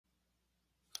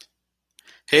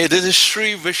Hey, this is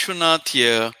Sri Vishwanath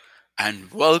here,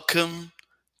 and welcome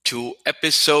to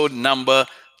episode number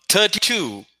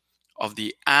 32 of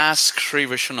the Ask Sri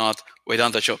Vishwanath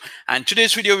Vedanta Show. And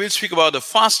today's video, we'll speak about the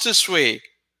fastest way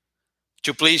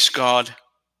to please God,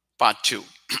 part 2.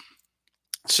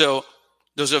 So,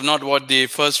 those who have not watched the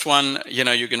first one,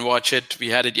 you can watch it. We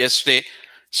had it yesterday.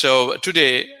 So,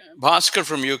 today, Bhaskar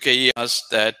from UK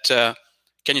asked that,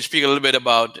 can you speak a little bit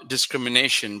about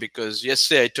discrimination? Because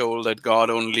yesterday I told that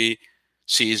God only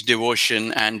sees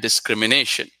devotion and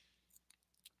discrimination.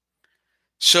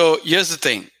 So here's the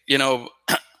thing,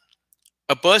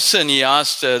 a person, he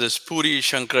asked this Puri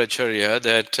Shankaracharya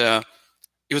that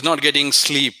he was not getting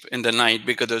sleep in the night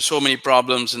because there's so many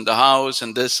problems in the house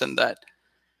and this and that.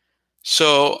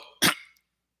 So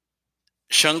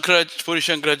Puri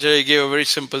Shankaracharya gave a very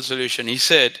simple solution. He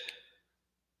said,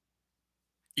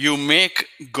 you make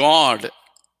God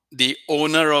the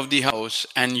owner of the house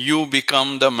and you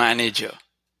become the manager.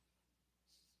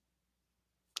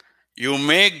 You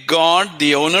make God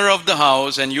the owner of the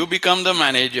house and you become the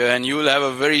manager, and you will have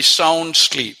a very sound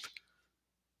sleep.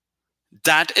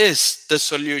 That is the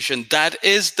solution. That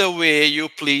is the way you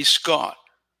please God.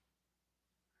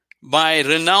 By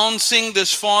renouncing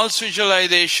this false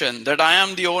visualization that I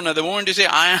am the owner, the moment you say,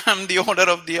 I am the owner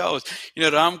of the house.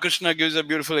 Ramakrishna gives a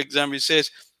beautiful example. He says,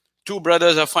 two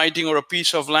brothers are fighting over a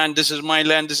piece of land. This is my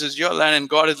land, this is your land. And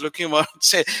God is looking about and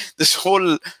say, this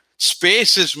whole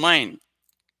space is mine.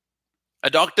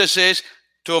 A doctor says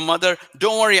to a mother,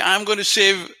 don't worry, I'm going to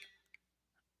save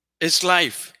his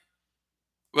life.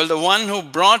 Well, the one who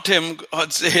brought him,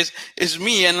 God says, is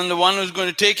me. And then the one who's going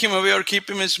to take him away or keep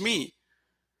him is me.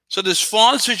 So this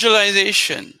false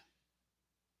visualization,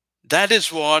 that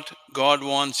is what God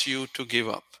wants you to give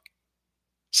up.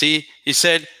 See, he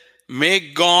said,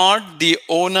 make God the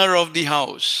owner of the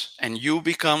house and you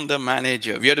become the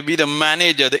manager. We have to be the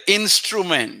manager, the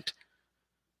instrument.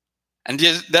 And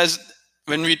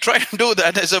when we try to do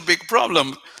that, there's a big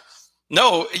problem.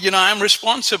 No, I'm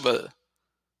responsible.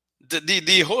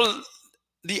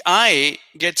 The I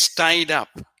gets tied up.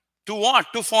 To what?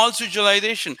 To false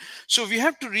visualization. So we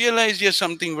have to realize here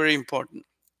something very important.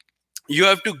 You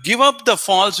have to give up the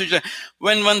false visualization.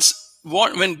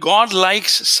 When God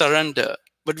likes surrender,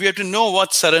 but we have to know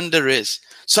what surrender is.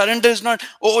 Surrender is not,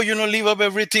 leave up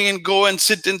everything and go and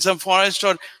sit in some forest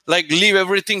or leave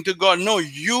everything to God. No,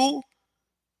 you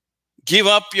give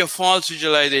up your false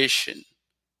visualization.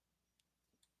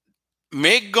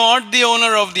 Make God the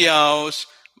owner of the house.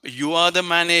 You are the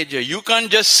manager. You can't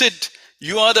just sit.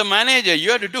 You are the manager.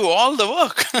 You have to do all the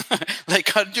work.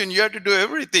 Like Arjun, you have to do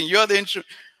everything. You are the instrument.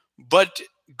 But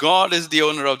God is the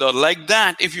owner of the house. Like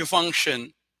that, if you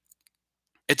function,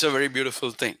 it's a very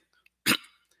beautiful thing.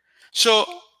 So,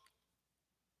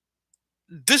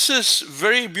 this is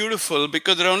very beautiful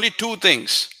because there are only two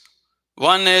things.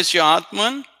 One is your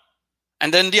Atman,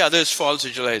 and then the other is false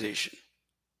visualization.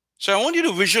 So I want you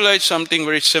to visualize something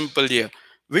very simple here.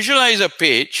 Visualize a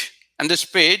page, and this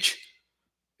page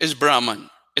is Brahman.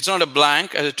 It's not a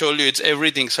blank, as I told you, it's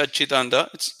everything, Satchitanda.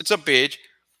 It's a page.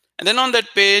 And then on that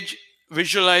page,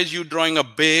 visualize you drawing a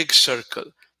big circle.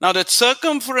 Now that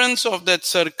circumference of that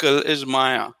circle is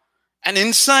Maya. And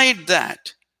inside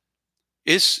that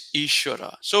is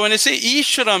Ishvara. So when I say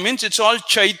Ishvara, means it's all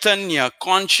Chaitanya,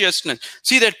 consciousness.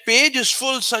 See, that page is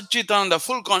full Satchitanda,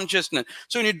 full consciousness.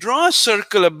 So when you draw a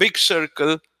circle, a big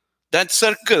circle, that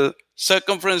circle,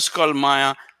 circumference is called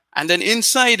Maya. And then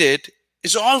inside it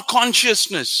is all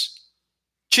consciousness.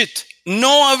 Chit.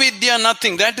 No avidya,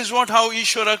 nothing. That is how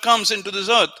Ishvara comes into this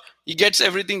earth. He gets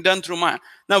everything done through Maya.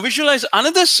 Now visualize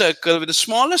another circle with a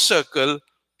smaller circle.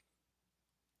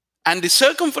 And the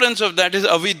circumference of that is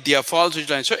avidya, false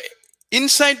visualization. So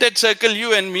inside that circle,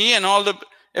 you and me and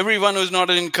everyone who is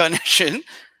not an incarnation,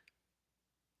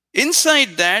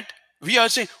 inside that, we are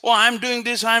saying, I'm doing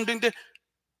this, I'm doing that.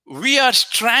 We are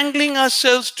strangling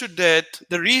ourselves to death.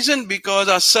 The reason because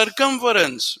our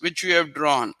circumference, which we have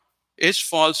drawn, is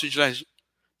false visualization.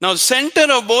 Now, the center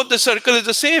of both the circle is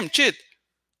the same, Chit.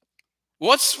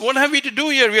 What have we to do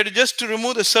here? We are just to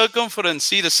remove the circumference.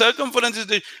 See, the circumference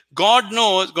is God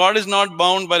knows. God is not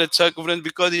bound by the circumference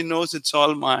because he knows it's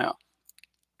all Maya.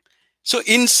 So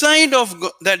inside of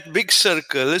that big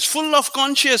circle is full of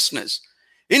consciousness.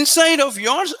 Inside of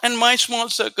yours and my small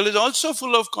circle is also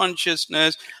full of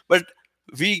consciousness, but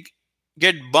we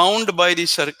get bound by the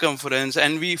circumference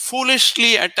and we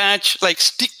foolishly attach,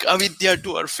 stick avidya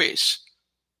to our face.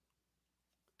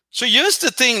 So here's the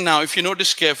thing now, if you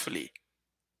notice carefully.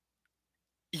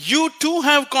 You too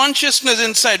have consciousness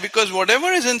inside, because whatever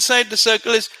is inside the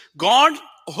circle is God.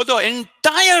 The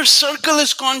entire circle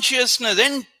is consciousness,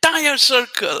 entire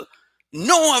circle.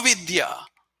 No avidya.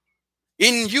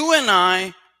 In you and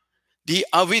I, the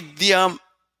avidya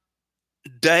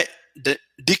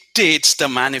dictates the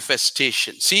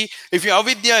manifestation. See, if your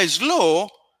avidya is low,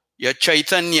 your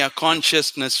chaitanya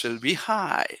consciousness will be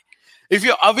high. If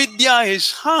your avidya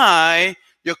is high,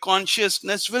 your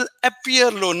consciousness will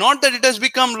appear low. Not that it has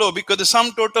become low, because the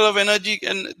sum total of energy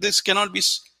and this cannot be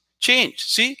changed.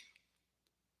 See?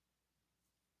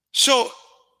 So,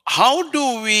 what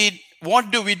do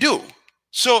we do?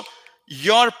 So,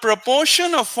 your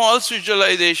proportion of false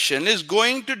visualization is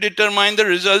going to determine the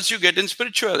results you get in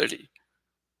spirituality.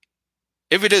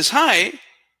 If it is high,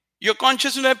 your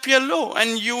consciousness will appear low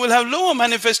and you will have lower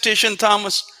manifestation,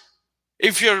 tamas.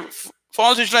 If your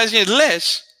false visualization is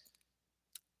less,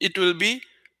 it will be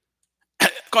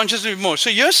consciously more. So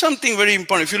here's something very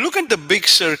important. If you look at the big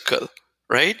circle,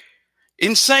 right?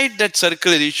 Inside that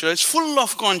circle is full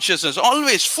of consciousness,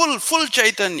 always full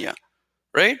Chaitanya,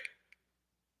 right?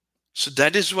 So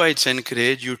that is why it's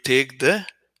encouraged you take the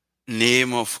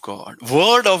name of God,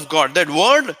 word of God. That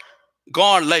word,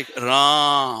 God, like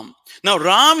Ram. Now,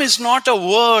 Ram is not a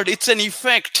word, it's an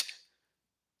effect.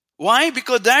 Why?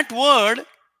 Because that word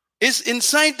is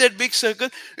inside that big circle.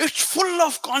 It's full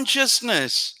of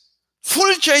consciousness,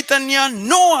 full Chaitanya,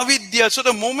 no avidya. So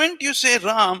the moment you say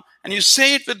Ram and you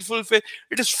say it with full faith,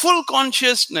 it is full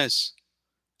consciousness.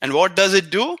 And what does it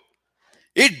do?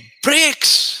 It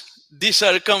breaks the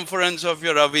circumference of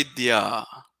your avidya.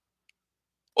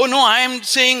 Oh no, I am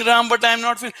saying Ram, but I am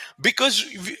not. Because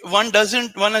one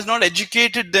has not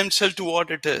educated themselves to what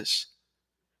it is.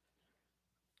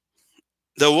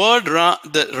 The word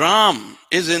Ram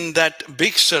is in that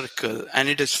big circle and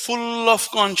it is full of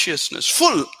consciousness,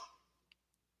 full.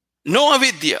 No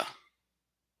avidya.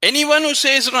 Anyone who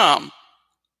says Ram,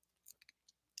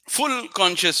 full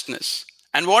consciousness.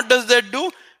 And what does that do?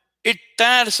 It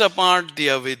tears apart the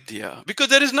avidya. Because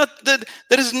there is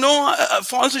no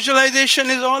false visualization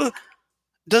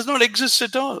does not exist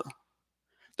at all.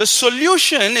 The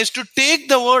solution is to take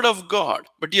the word of God.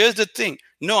 But here's the thing.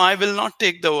 No, I will not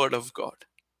take the word of God.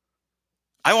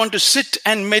 I want to sit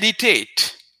and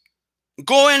meditate.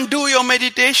 Go and do your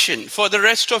meditation for the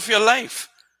rest of your life.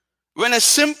 When a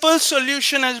simple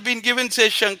solution has been given,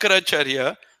 says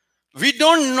Shankaracharya, we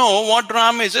don't know what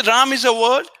Ram is. Ram is a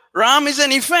word. Ram is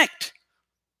an effect.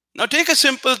 Now take a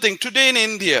simple thing. Today in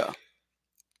India,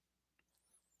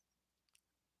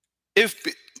 if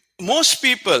most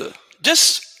people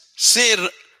just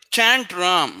chant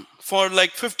Ram for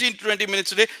like 15 to 20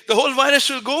 minutes a day, the whole virus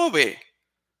will go away.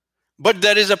 But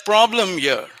there is a problem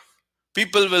here.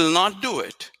 People will not do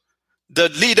it. The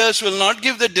leaders will not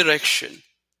give the direction.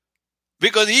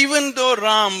 Because even though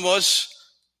Ram was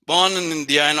born in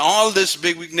India and all this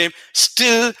big name,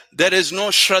 still there is no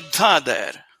Shraddha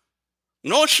there.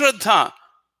 No Shraddha.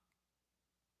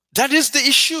 That is the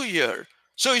issue here.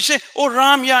 So you say, oh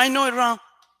Ram, yeah, I know Ram.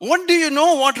 What do you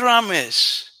know what Ram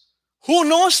is? Who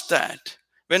knows that?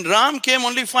 When Ram came,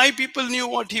 only 5 people knew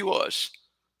what he was.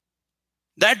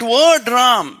 That word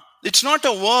Ram, it's not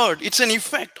a word, it's an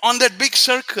effect on that big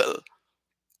circle.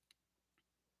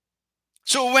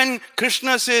 So when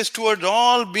Krishna says, towards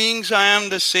all beings I am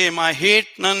the same, I hate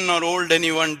none nor hold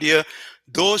anyone dear,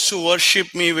 those who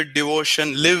worship me with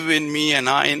devotion live in me and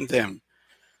I in them.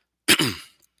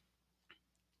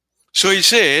 So he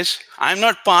says, I'm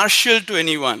not partial to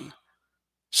anyone.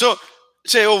 So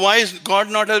say, oh, why is God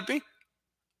not helping?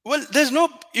 Well,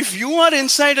 if you are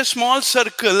inside a small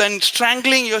circle and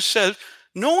strangling yourself,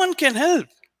 no one can help.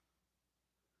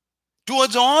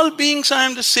 Towards all beings I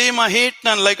am the same, I hate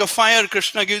none. Like a fire,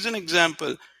 Krishna gives an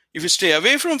example. If you stay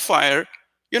away from fire,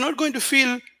 you're not going to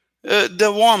feel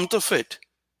the warmth of it.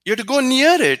 You have to go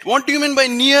near it. What do you mean by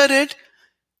near it?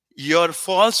 Your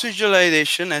false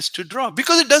visualization has to drop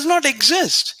because it does not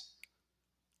exist.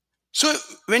 So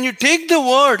when you take the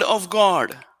word of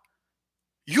God,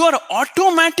 you are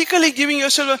automatically giving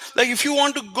yourself, like if you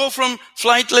want to go from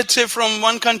flight, let's say from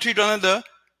one country to another,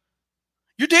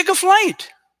 you take a flight.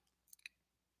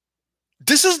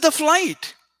 This is the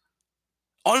flight.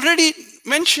 Already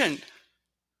mentioned.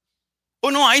 Oh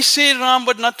no, I say Ram,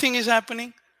 but nothing is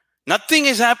happening. Nothing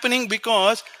is happening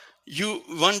because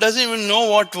one doesn't even know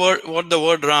what the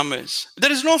word Ram is.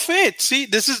 There is no faith. See,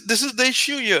 this is the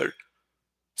issue here.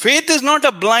 Faith is not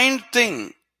a blind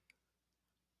thing.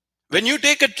 When you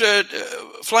take a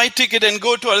flight ticket and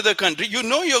go to another country, you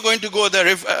know you're going to go there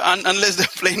unless the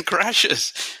plane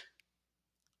crashes.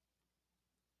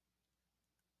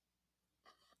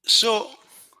 So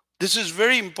this is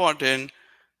very important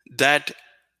that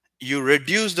you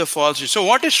reduce the false. So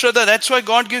what is Shraddha? That's why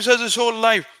God gives us His whole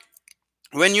life.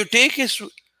 When you take His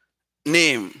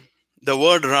name, the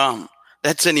word Ram,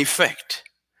 That's an effect.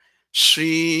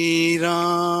 Shri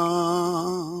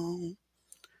Ram,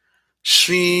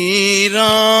 Shri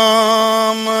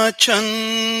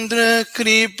Ramachandra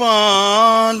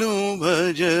Kripalu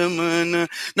Bhajamana.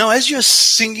 Now, as you're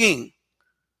singing,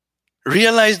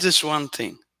 realize this one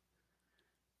thing.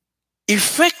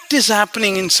 Effect is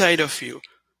happening inside of you.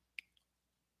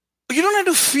 You don't have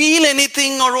to feel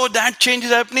anything or that change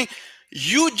is happening.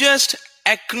 You just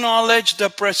acknowledge the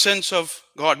presence of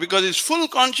God, because His full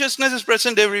consciousness is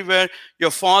present everywhere.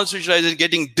 Your false visualization is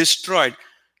getting destroyed.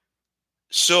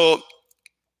 So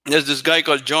there's this guy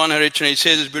called John Harich, and he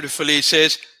says this beautifully. He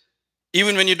says,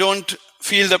 even when you don't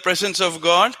feel the presence of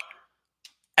God,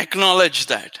 acknowledge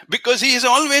that, because He is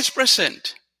always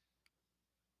present.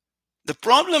 The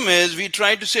problem is we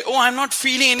try to say, oh, I'm not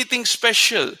feeling anything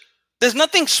special. There's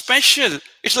nothing special.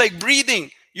 It's like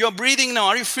breathing. You're breathing now.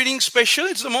 Are you feeling special?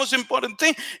 It's the most important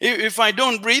thing. If I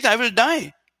don't breathe, I will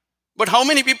die. But how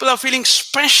many people are feeling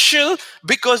special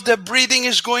because their breathing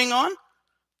is going on?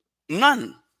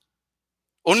 None.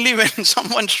 Only when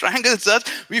someone strangles us,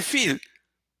 we feel.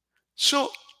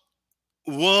 So,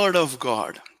 Word of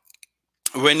God.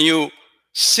 When you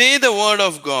say the Word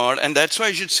of God, and that's why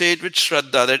you should say it with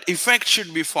Shraddha, that effect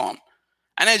should be formed.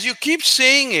 And as you keep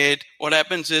saying it, what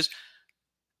happens is,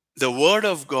 the Word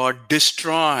of God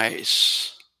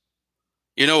destroys.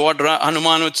 You know what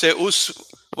Hanuman would say? Us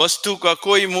vastu ka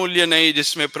koi mulya nahi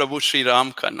jisme Prabhu Shri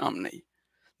Ram ka naam nahi.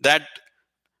 That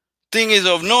thing is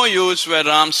of no use where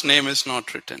Ram's name is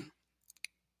not written.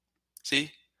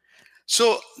 See?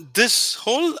 So this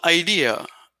whole idea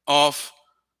of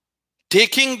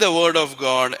taking the Word of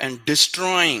God and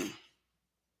destroying,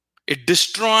 it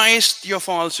destroys your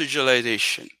false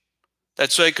visualization.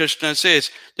 That's why Krishna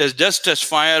says, there's just as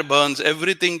fire burns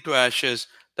everything to ashes,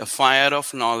 the fire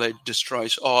of knowledge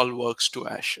destroys all works to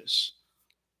ashes.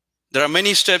 There are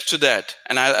many steps to that,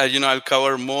 and I'll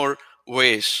cover more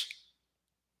ways.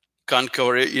 Can't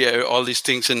cover all these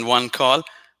things in one call,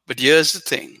 but here's the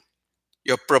thing.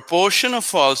 Your proportion of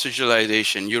false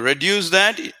visualization, you reduce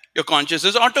that, your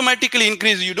consciousness automatically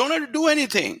increases. You don't have to do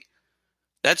anything.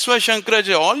 That's why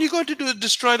Shankaracharya, all you got to do is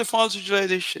destroy the false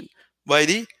visualization by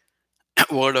the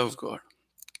Word of God.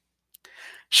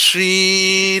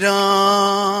 Shri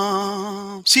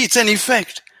Ram. See, it's an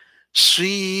effect.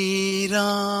 Shri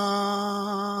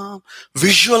Ram.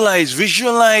 Visualize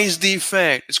the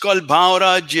effect. It's called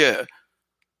Bhavarajya.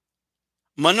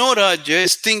 Manorajya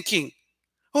is thinking.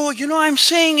 Oh, I'm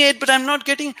saying it, but I'm not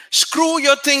getting. Screw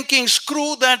your thinking.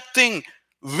 Screw that thing.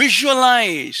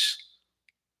 Visualize.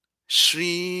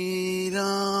 Shri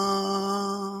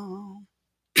Ram.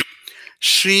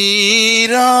 Shri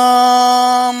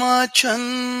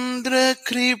Ramachandra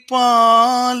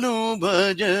Kripalu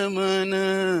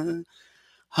Bhajamana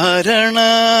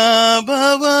Harana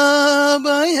Bhava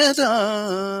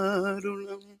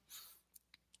Bhayadarunam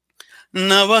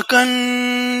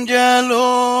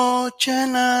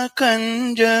Navakanjalochana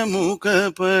Kanja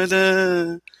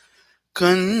Mukapada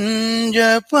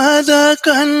Kanja Pada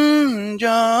Kanjarunam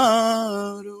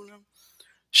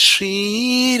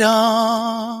Shri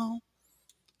Ram.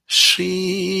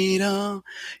 Shri Ram.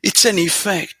 It's an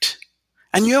effect.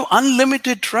 And you have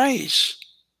unlimited tries.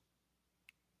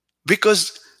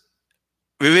 Because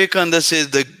Vivekananda says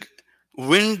the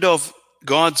wind of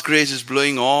God's grace is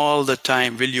blowing all the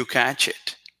time. Will you catch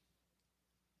it?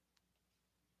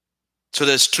 So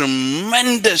there's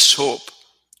tremendous hope.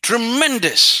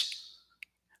 Tremendous.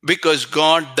 Because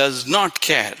God does not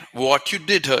care what you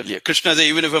did earlier. Krishna says,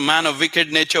 even if a man of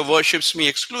wicked nature worships me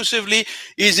exclusively,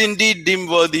 he is indeed deemed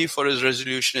worthy, for his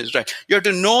resolution is right. You have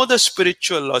to know the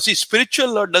spiritual law. See,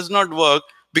 spiritual law does not work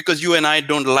because you and I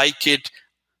don't like it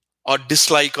or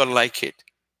dislike or like it.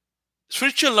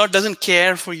 Spiritual law doesn't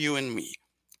care for you and me.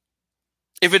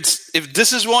 If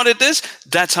this is what it is,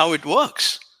 that's how it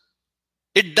works.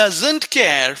 It doesn't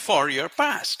care for your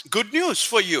past. Good news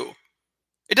for you.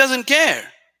 It doesn't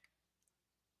care.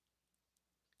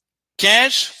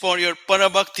 Cares for your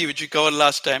parabhakti, which we covered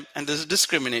last time, and this is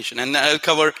discrimination, and I'll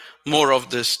cover more of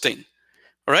this thing.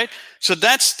 All right, so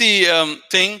that's the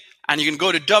thing, and you can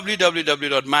go to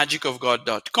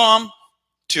www.magicofgod.com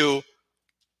to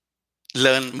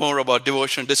learn more about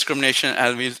devotion, discrimination.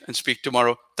 I'll speak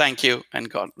tomorrow. Thank you, and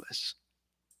God bless.